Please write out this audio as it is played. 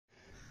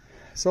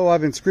So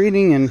I've been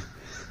screening and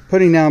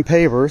putting down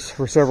pavers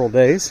for several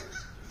days.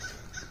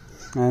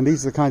 And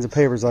these are the kinds of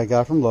pavers I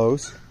got from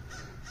Lowe's.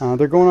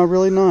 They're going on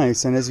really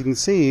nice, and as you can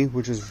see,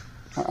 which is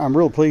I'm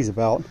real pleased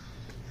about,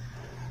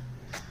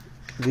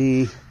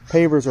 the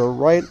pavers are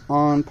right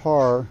on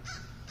par,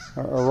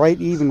 are right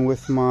even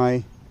with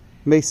my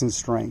mason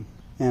string.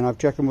 And I've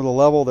checked them with a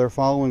level. They're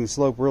following the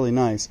slope really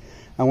nice.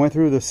 I went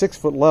through the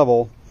 6-foot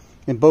level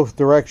in both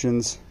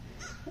directions,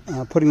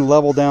 putting the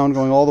level down,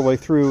 going all the way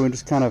through, and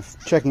just kind of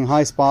checking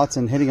high spots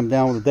and hitting them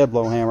down with a dead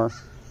blow hammer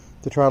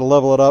to try to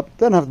level it up.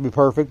 Doesn't have to be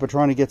perfect, but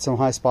trying to get some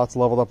high spots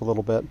leveled up a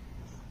little bit.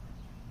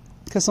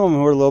 Because some of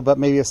them were a little bit,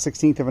 maybe a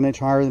 1/16 of an inch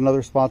higher than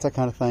other spots, that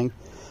kind of thing.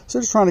 So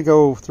just trying to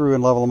go through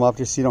and level them up,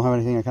 just so you don't have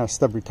anything to kind of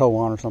stub your toe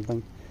on or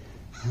something.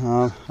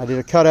 I did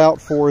a cutout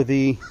for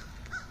the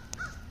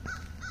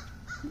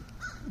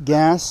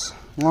gas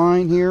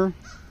line here.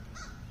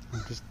 I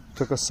just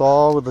took a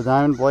saw with a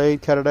diamond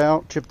blade, cut it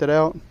out, chipped it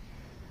out.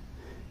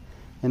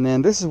 And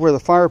then this is where the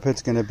fire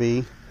pit's going to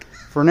be.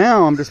 For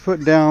now, I'm just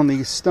putting down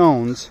these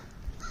stones.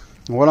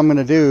 And what I'm going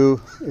to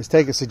do is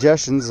take the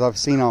suggestions I've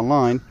seen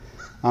online.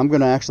 I'm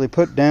going to actually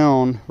put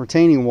down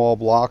retaining wall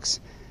blocks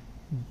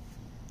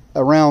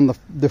around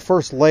the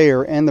first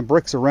layer and the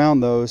bricks around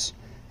those,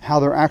 how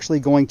they're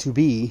actually going to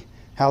be,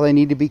 how they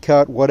need to be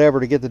cut, whatever,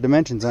 to get the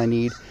dimensions I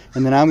need.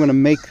 And then I'm going to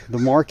make the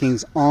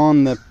markings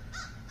on the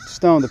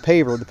stone, the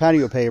paver, the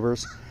patio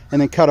pavers,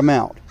 and then cut them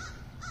out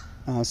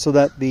so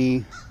that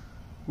the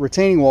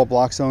retaining wall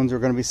block stones are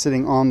going to be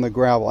sitting on the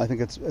gravel. I think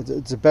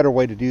it's a better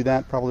way to do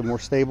that, probably more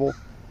stable.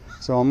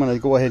 So I'm going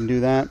to go ahead and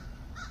do that,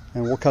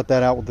 and we'll cut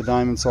that out with the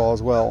diamond saw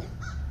as well.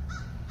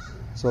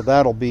 So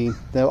that'll be.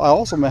 I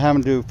also am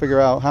having to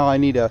figure out how I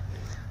need to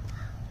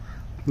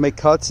make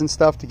cuts and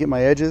stuff to get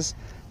my edges.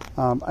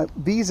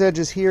 These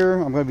edges here,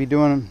 I'm going to be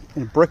doing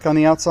a brick on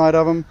the outside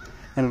of them,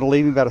 and it'll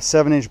leave me about a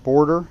 7-inch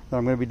border that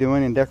I'm going to be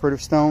doing in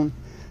decorative stone.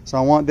 So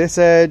I want this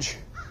edge,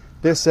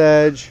 this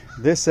edge,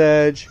 this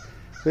edge,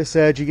 this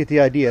edge. You get the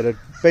idea, to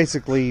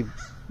basically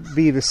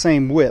be the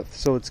same width,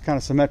 so it's kind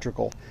of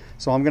symmetrical.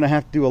 So I'm going to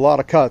have to do a lot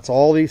of cuts.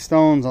 All these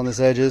stones on these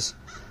edges,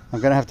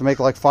 I'm going to have to make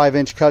like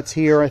 5-inch cuts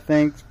here, I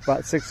think,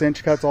 about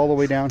 6-inch cuts all the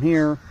way down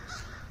here,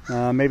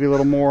 maybe a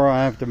little more.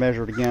 I have to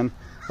measure it again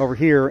over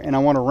here, and I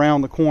want to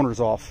round the corners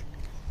off,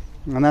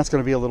 and that's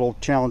going to be a little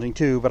challenging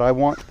too. But I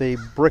want the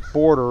brick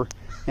border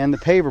and the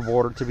paver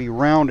border to be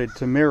rounded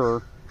to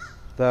mirror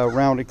the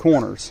rounded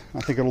corners.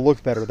 I think it'll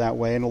look better that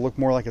way, and it'll look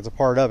more like it's a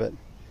part of it.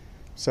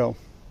 So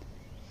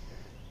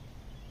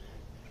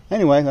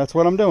anyway, that's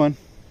what I'm doing.